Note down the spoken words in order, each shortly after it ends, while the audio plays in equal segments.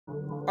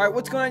Alright,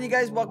 what's going on, you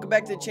guys? Welcome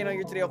back to the channel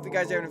here today. Hope you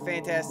guys are having a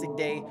fantastic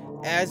day,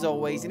 as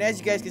always. And as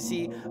you guys can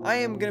see, I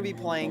am going to be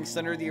playing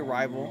Slender the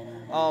Arrival.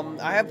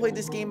 I have played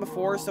this game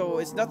before, so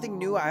it's nothing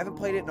new. I haven't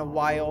played it in a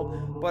while,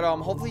 but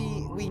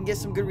hopefully we can get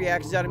some good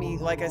reactions out of me.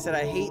 Like I said,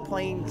 I hate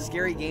playing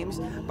scary games,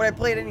 but I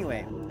play it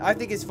anyway. I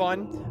think it's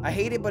fun. I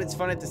hate it, but it's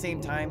fun at the same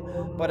time.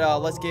 But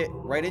let's get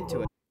right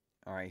into it.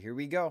 Alright, here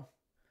we go.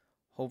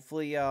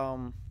 Hopefully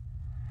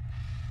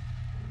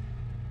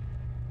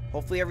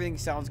everything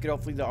sounds good.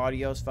 Hopefully the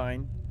audio's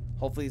fine.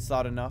 Hopefully it's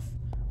loud enough.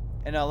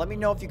 And let me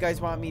know if you guys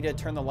want me to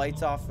turn the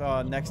lights off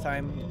next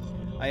time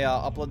I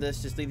upload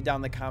this. Just leave it down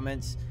in the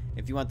comments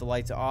if you want the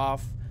lights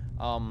off.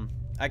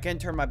 I can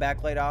turn my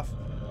backlight off.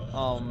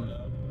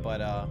 But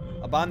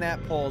upon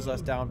that pulls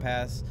us down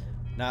past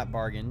not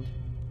bargained.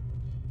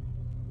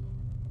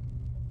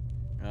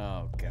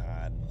 Oh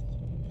God.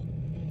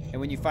 And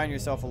when you find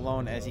yourself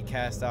alone as he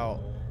casts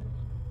out,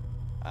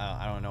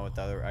 I don't know what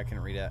the other, I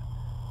couldn't read it.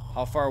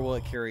 How far will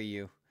it carry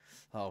you?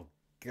 Oh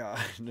God.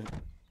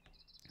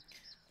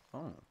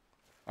 Oh.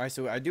 Alright,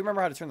 so I do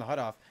remember how to turn the HUD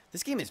off.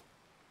 This game is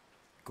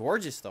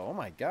gorgeous though. Oh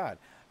my God.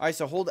 Alright,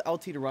 so hold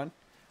LT to run.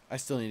 I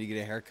still need to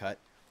get a haircut.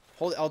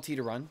 Hold LT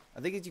to run. I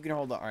think you can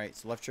hold the, alright,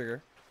 so left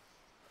trigger.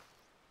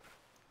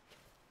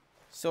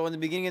 So in the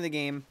beginning of the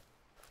game,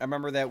 I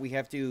remember that we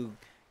have to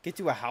get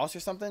to a house or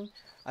something.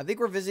 I think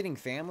we're visiting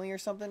family or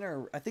something,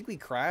 or I think we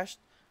crashed.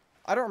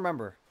 I don't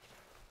remember.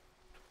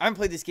 I haven't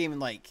played this game in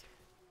like,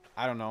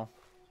 I don't know,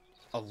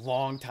 a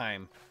long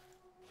time.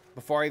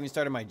 Before I even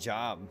started my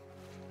job.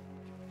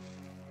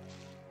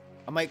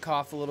 I might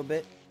cough a little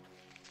bit,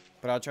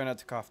 but I'll try not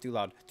to cough too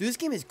loud. Dude, this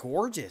game is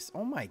gorgeous.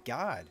 Oh my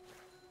God.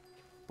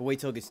 But wait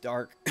till it gets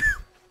dark.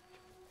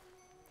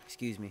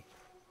 Excuse me.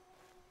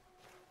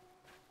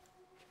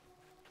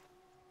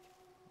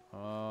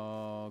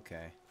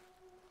 Okay.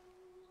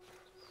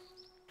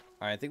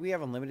 Alright, I think we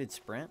have unlimited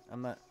sprint. I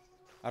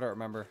don't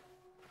remember.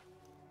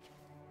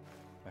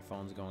 My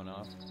phone's going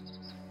off.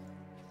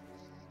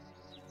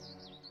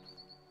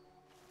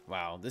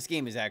 Wow, this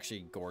game is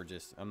actually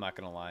gorgeous. I'm not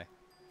gonna lie.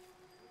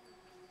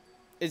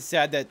 It's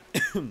sad that,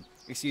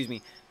 excuse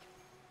me.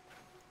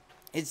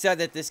 It's sad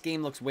that this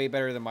game looks way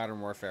better than Modern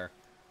Warfare.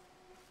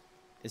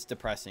 It's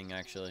depressing,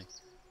 actually.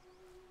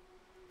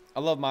 I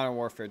love Modern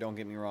Warfare, don't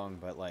get me wrong,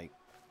 but like,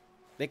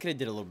 they could have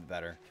did a little bit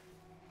better.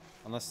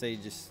 Unless they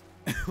just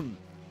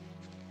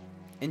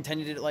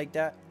intended it like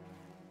that.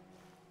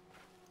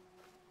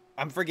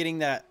 I'm forgetting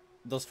that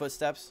those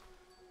footsteps.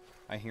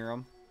 I hear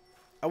them.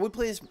 I would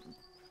play this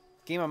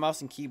game on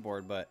mouse and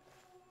keyboard, but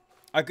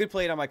I could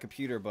play it on my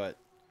computer, but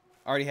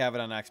I already have it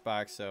on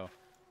Xbox, so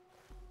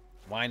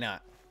why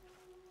not?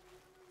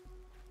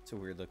 It's a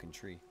weird looking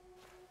tree.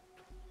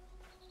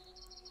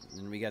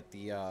 And we got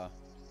the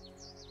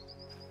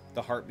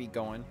heartbeat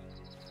going.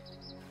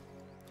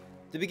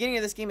 The beginning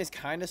of this game is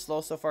kind of slow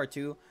so far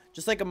too,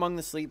 just like Among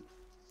the Sleep.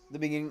 The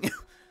beginning,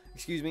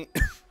 excuse me,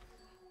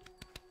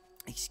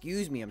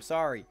 excuse me. I'm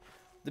sorry.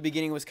 The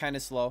beginning was kind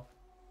of slow,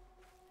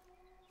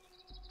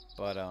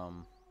 but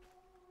oh,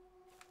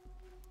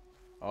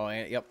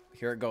 and, yep,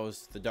 here it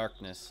goes. The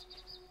darkness.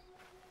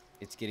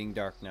 It's getting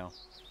dark now.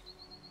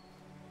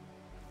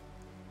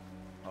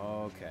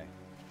 Okay.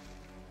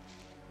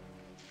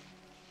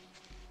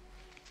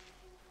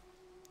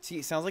 See,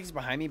 it sounds like it's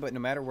behind me, but no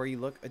matter where you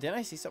look... Didn't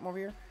I see something over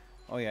here?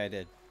 Oh, yeah, I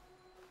did.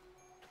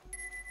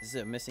 This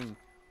is a missing...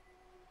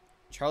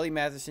 Charlie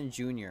Matheson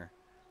Jr.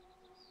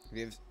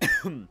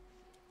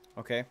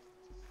 Okay.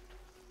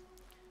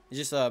 It's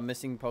just a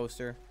missing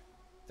poster.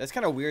 That's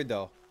kind of weird,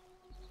 though.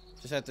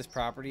 Just at this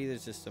property,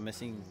 there's just a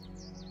missing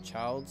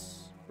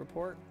child's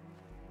report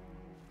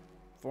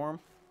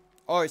form.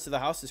 Oh, so the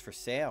house is for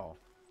sale.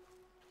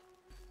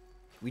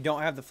 We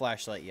don't have the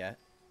flashlight yet.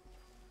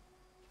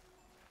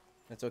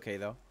 That's okay,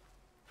 though.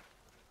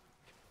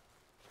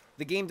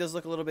 The game does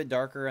look a little bit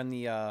darker on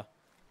the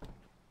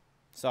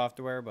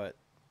software, but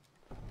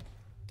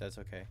that's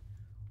okay.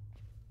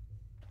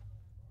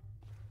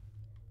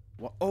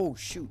 What? Oh,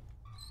 shoot.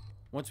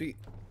 Once we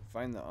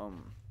find the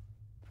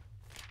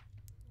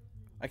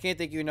I can't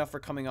thank you enough for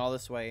coming all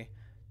this way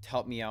to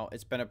help me out.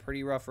 It's been a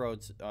pretty rough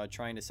road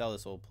trying to sell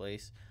this old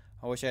place.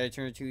 I wish I had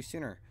turned it to you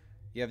sooner.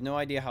 You have no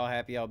idea how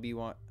happy I'll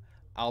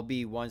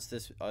be once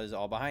this is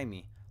all behind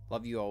me.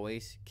 Love you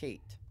always,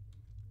 Kate.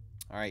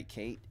 All right,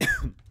 Kate.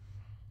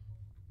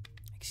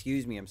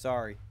 Excuse me. I'm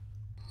sorry.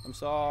 I'm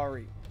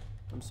sorry.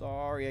 I'm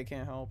sorry. I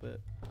can't help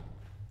it.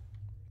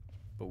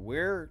 But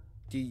where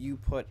do you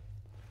put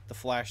the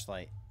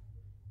flashlight?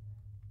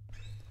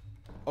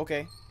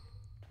 Okay.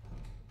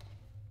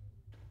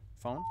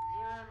 Phone?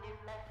 0 new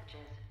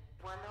messages.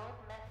 1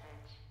 old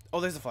message.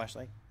 Oh, there's a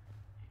flashlight.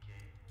 Hey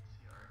Kate, it's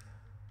CR again.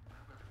 I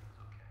hope everything's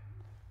okay.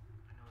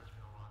 I know there's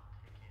been a lot to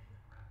take in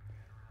and wrap your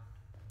head around.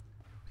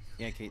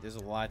 Yeah, Kate,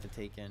 there's a lot to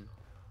take in.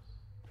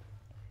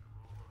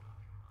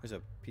 There's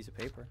a piece of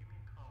paper. Give me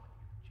a call when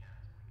you get the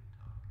chance and we can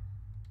talk.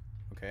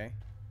 Okay.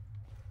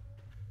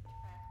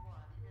 Press 1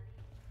 to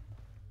delete.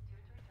 2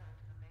 to return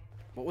to the main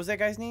menu. What was that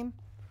guy's name?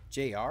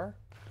 JR?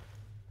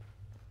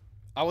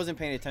 I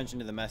wasn't paying attention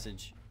to the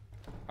message.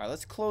 Alright,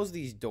 let's close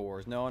these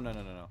doors. No, no,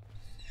 no, no, no.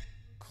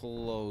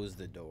 Close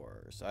the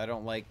doors. I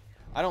don't like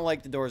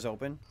the doors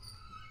open.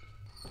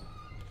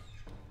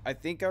 I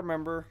think I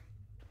remember.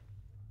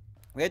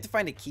 We had to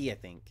find a key, I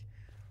think.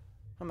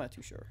 I'm not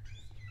too sure.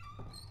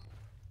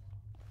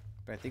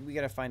 But I think we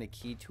gotta find a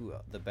key to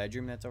the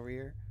bedroom that's over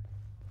here.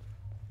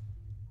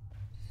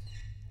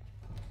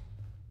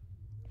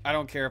 I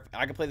don't care if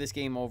I can play this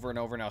game over and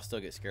over and I'll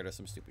still get scared of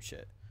some stupid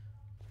shit.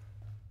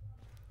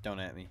 Don't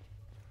at me.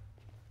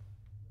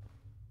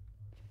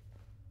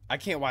 I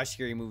can't watch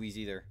scary movies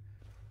either.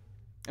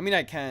 I mean,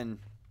 I can.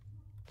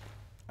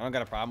 I don't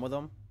got a problem with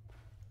them.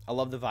 I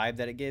love the vibe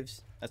that it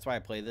gives. That's why I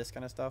play this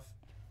kind of stuff.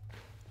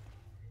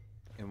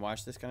 And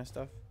watch this kind of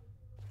stuff.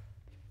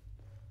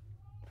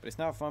 But it's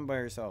not fun by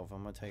yourself,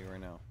 I'm gonna tell you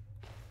right now.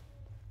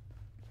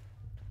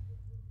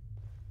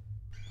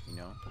 You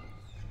know?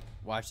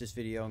 Watch this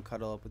video and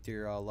cuddle up with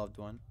your loved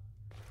one.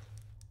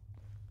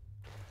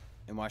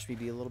 And watch me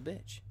be a little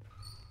bitch.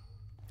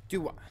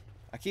 Dude,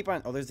 I keep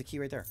on... Oh, there's the key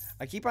right there.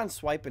 I keep on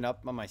swiping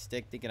up on my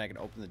stick thinking I can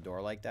open the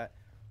door like that.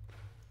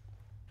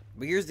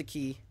 But here's the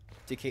key.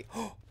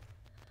 Oh,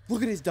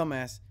 look at his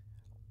dumbass.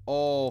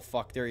 Oh,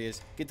 fuck. There he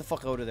is. Get the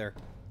fuck out of there.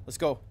 Let's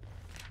go.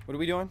 What are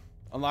we doing?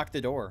 Unlock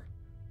the door.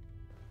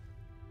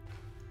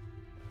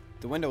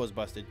 The window was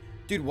busted.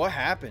 Dude, what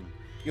happened?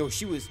 Yo,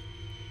 she was...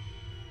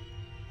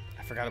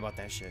 I forgot about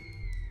that shit.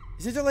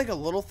 Isn't there like a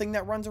little thing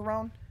that runs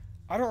around?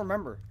 I don't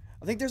remember.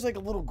 I think there's like a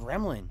little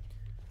gremlin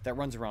that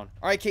runs around.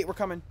 Alright, Kate, we're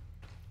coming.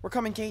 We're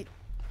coming, Kate.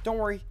 Don't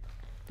worry.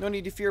 No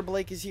need to fear,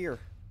 Blake is here.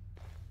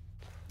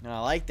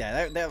 I like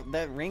that.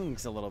 That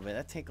rings a little bit.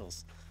 That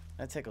tickles.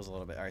 That tickles a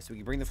little bit. Alright, so we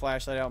can bring the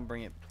flashlight out and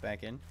bring it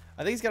back in.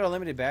 I think it's got a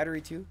limited battery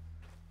too.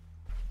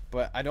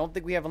 But I don't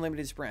think we have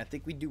unlimited sprint. I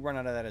think we do run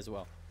out of that as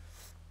well.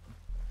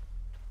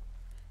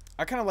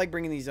 I kind of like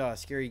bringing these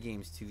scary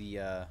games to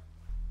the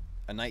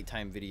a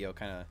nighttime video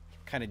kind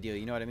of deal.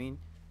 You know what I mean?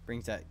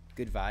 Brings that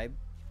good vibe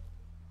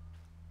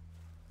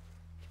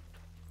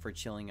for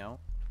chilling out.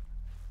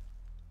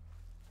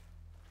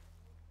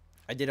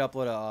 I did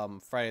upload a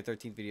Friday the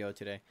 13th video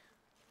today.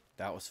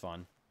 That was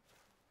fun.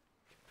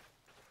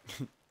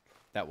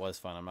 That was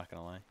fun, I'm not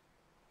gonna lie.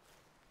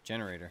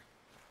 Generator.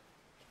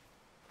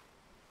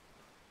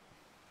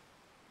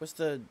 What's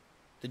the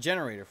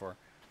generator for?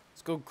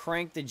 Let's go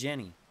crank the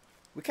Jenny.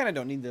 We kind of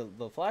don't need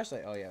the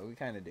flashlight. Oh, yeah, we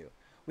kind of do.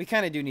 We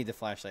kind of do need the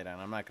flashlight on,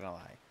 I'm not gonna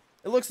lie.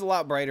 It looks a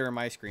lot brighter in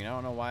my screen. I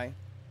don't know why.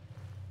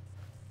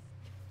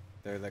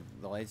 There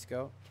the lights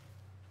go.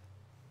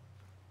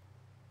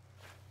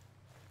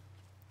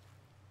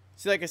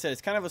 See, like I said,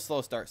 it's kind of a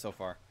slow start so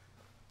far.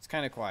 It's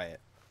kind of quiet.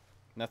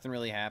 Nothing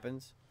really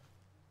happens.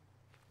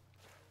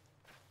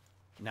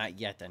 Not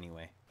yet,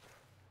 anyway.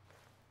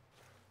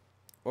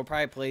 We'll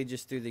probably play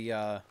just through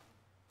the,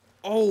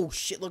 Oh,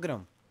 shit, look at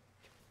him.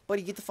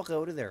 Buddy, get the fuck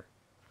out of there.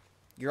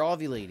 You're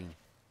ovulating.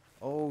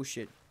 Oh,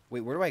 shit.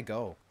 Wait, where do I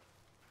go?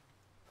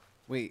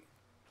 Wait.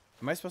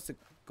 Am I supposed to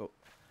go?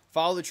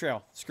 Follow the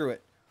trail. Screw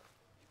it.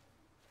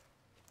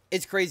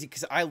 It's crazy,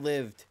 because I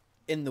lived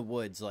in the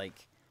woods,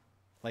 like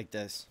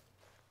this.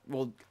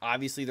 Well,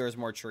 obviously, there was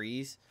more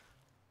trees.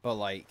 But,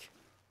 like...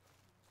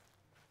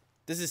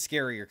 This is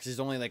scarier, because there's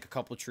only, like, a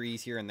couple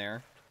trees here and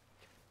there.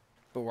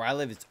 But where I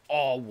live, it's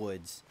all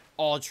woods.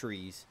 All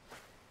trees.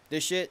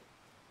 This shit,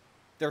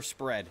 they're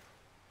spread.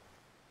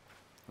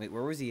 Wait,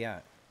 where was he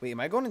at? Wait, am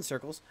I going in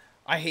circles?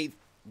 I hate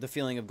the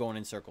feeling of going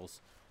in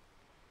circles.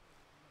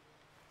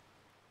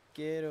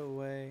 Get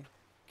away.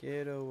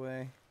 Get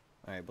away.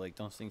 Alright, Blake,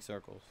 don't sing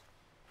circles.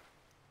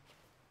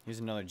 Here's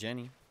another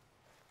Jenny.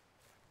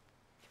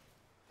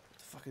 What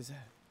the fuck is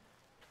that?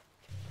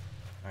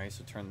 Alright,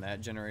 so turn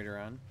that generator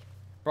on.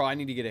 Bro, I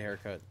need to get a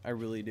haircut. I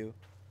really do.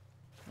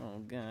 Oh,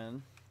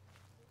 God.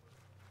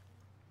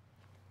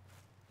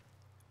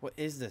 What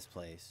is this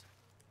place?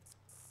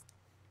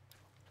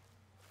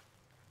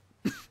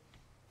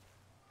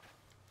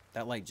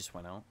 That light just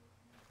went out.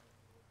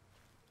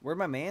 Where'd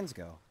my mans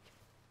go?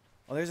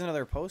 Oh, there's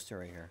another poster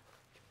right here.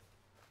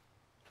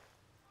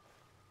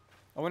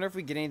 I wonder if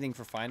we get anything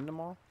for finding them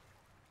all.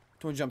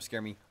 Don't jump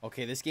scare me.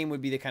 Okay, this game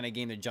would be the kind of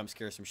game to jump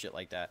scare some shit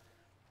like that.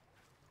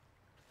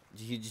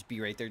 He'd just be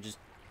right there, just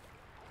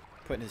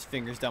putting his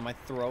fingers down my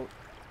throat.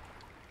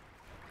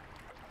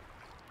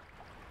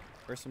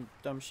 Or some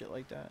dumb shit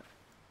like that.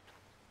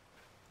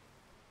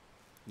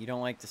 You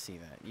don't like to see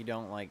that. You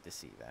don't like to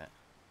see that.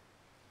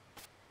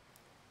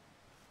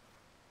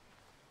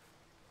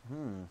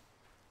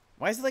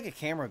 Why is it like a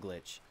camera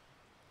glitch?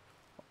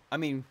 I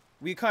mean,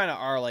 we kind of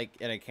are like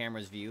at a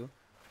camera's view.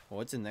 Well,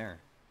 what's in there?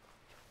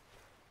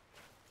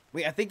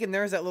 Wait, I think in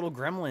there is that little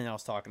gremlin I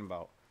was talking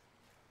about.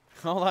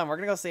 Hold on, we're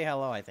gonna go say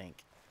hello, I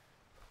think.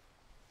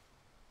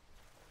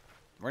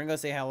 We're gonna go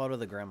say hello to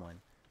the gremlin.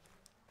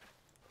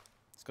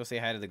 Let's go say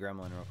hi to the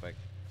gremlin real quick.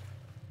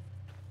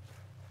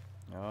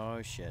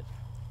 Oh, shit.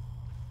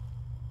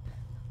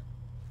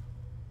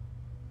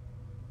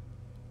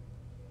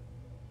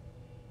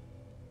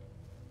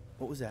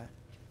 What was that?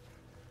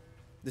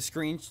 The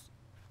screen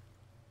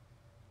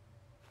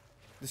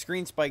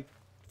spiked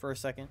for a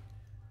second.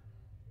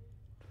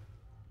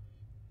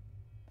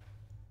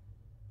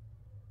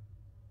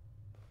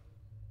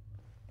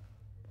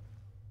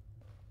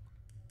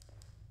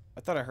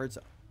 I thought I heard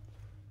some.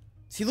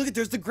 See, look at,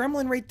 there's the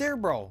gremlin right there,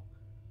 bro.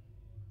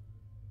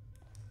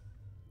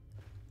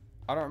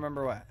 I don't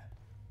remember what.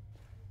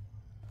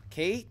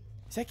 Kate?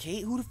 Is that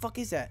Kate? Who the fuck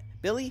is that?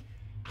 Billy?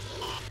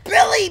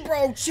 Billy,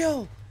 bro,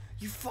 chill.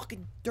 You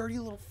fucking dirty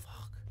little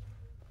fuck.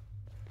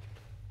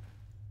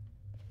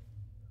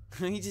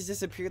 He just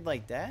disappeared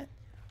like that?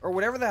 Or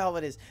whatever the hell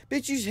it is.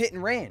 Bitch, you just hit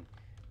and ran.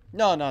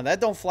 No,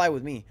 that don't fly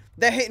with me.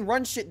 That hit and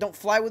run shit don't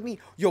fly with me.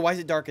 Yo, why is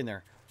it dark in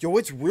there? Yo,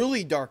 it's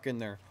really dark in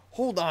there.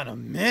 Hold on a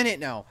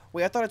minute now.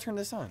 Wait, I thought I turned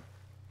this on.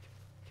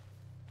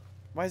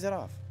 Why is that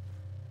off?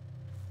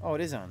 Oh,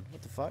 it is on.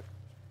 What the fuck?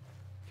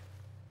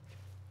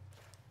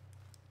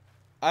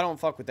 I don't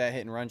fuck with that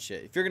hit and run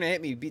shit. If you're gonna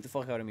hit me, beat the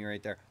fuck out of me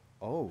right there.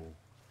 Oh.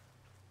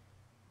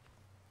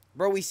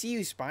 Bro, we see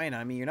you spying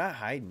on me. You're not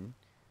hiding.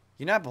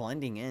 You're not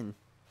blending in.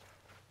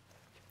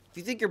 If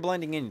you think you're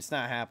blending in, it's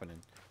not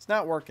happening. It's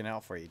not working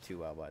out for you too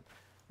well, bud.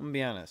 I'm gonna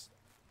be honest.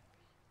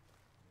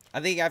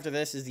 I think after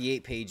this is the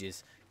 8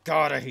 pages.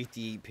 God, I hate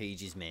the 8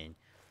 pages, man.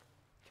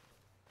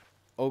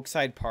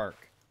 Oakside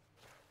Park.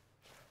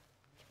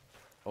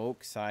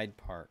 Oakside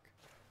Park.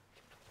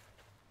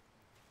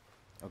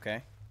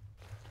 Okay.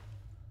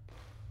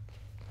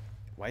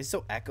 Why is it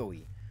so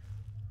echoey?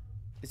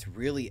 It's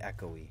really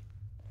echoey.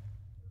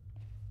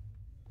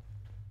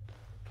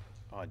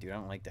 Oh, dude, I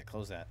don't like that.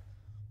 Close that.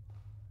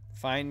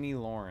 Find me,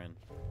 Lauren.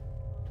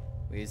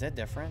 Wait, is that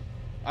different?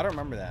 I don't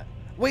remember that.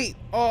 Wait!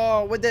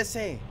 Oh, what'd that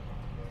say?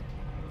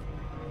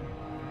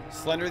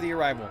 Slender the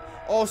Arrival.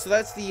 Oh, so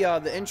that's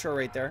the intro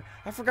right there.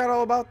 I forgot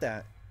all about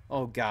that.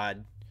 Oh,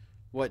 God.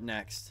 What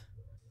next?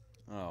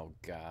 Oh,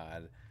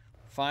 God.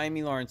 Find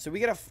me, Lauren. So we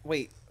gotta...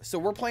 Wait. So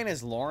we're playing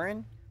as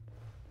Lauren?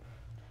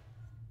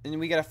 And then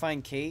we gotta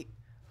find Kate?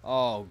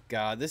 Oh,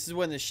 God. This is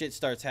when the shit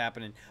starts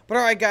happening. But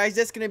alright, guys.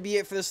 That's gonna be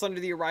it for the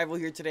Slender the Arrival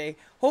here today.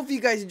 Hopefully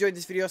you guys enjoyed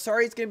this video.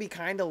 Sorry it's gonna be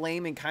kind of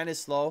lame and kind of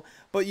slow.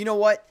 But you know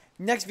what?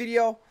 Next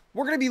video...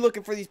 We're going to be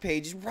looking for these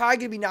pages. We're probably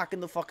going to be knocking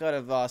the fuck out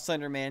of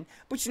Slender Man.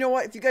 But you know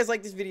what? If you guys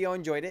like this video,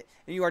 enjoyed it,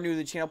 and you are new to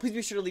the channel, please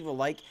be sure to leave a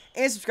like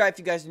and subscribe if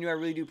you guys are new. I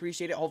really do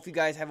appreciate it. Hope you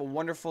guys have a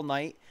wonderful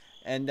night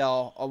and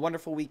a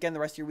wonderful weekend, the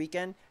rest of your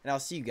weekend. And I'll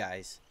see you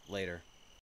guys later.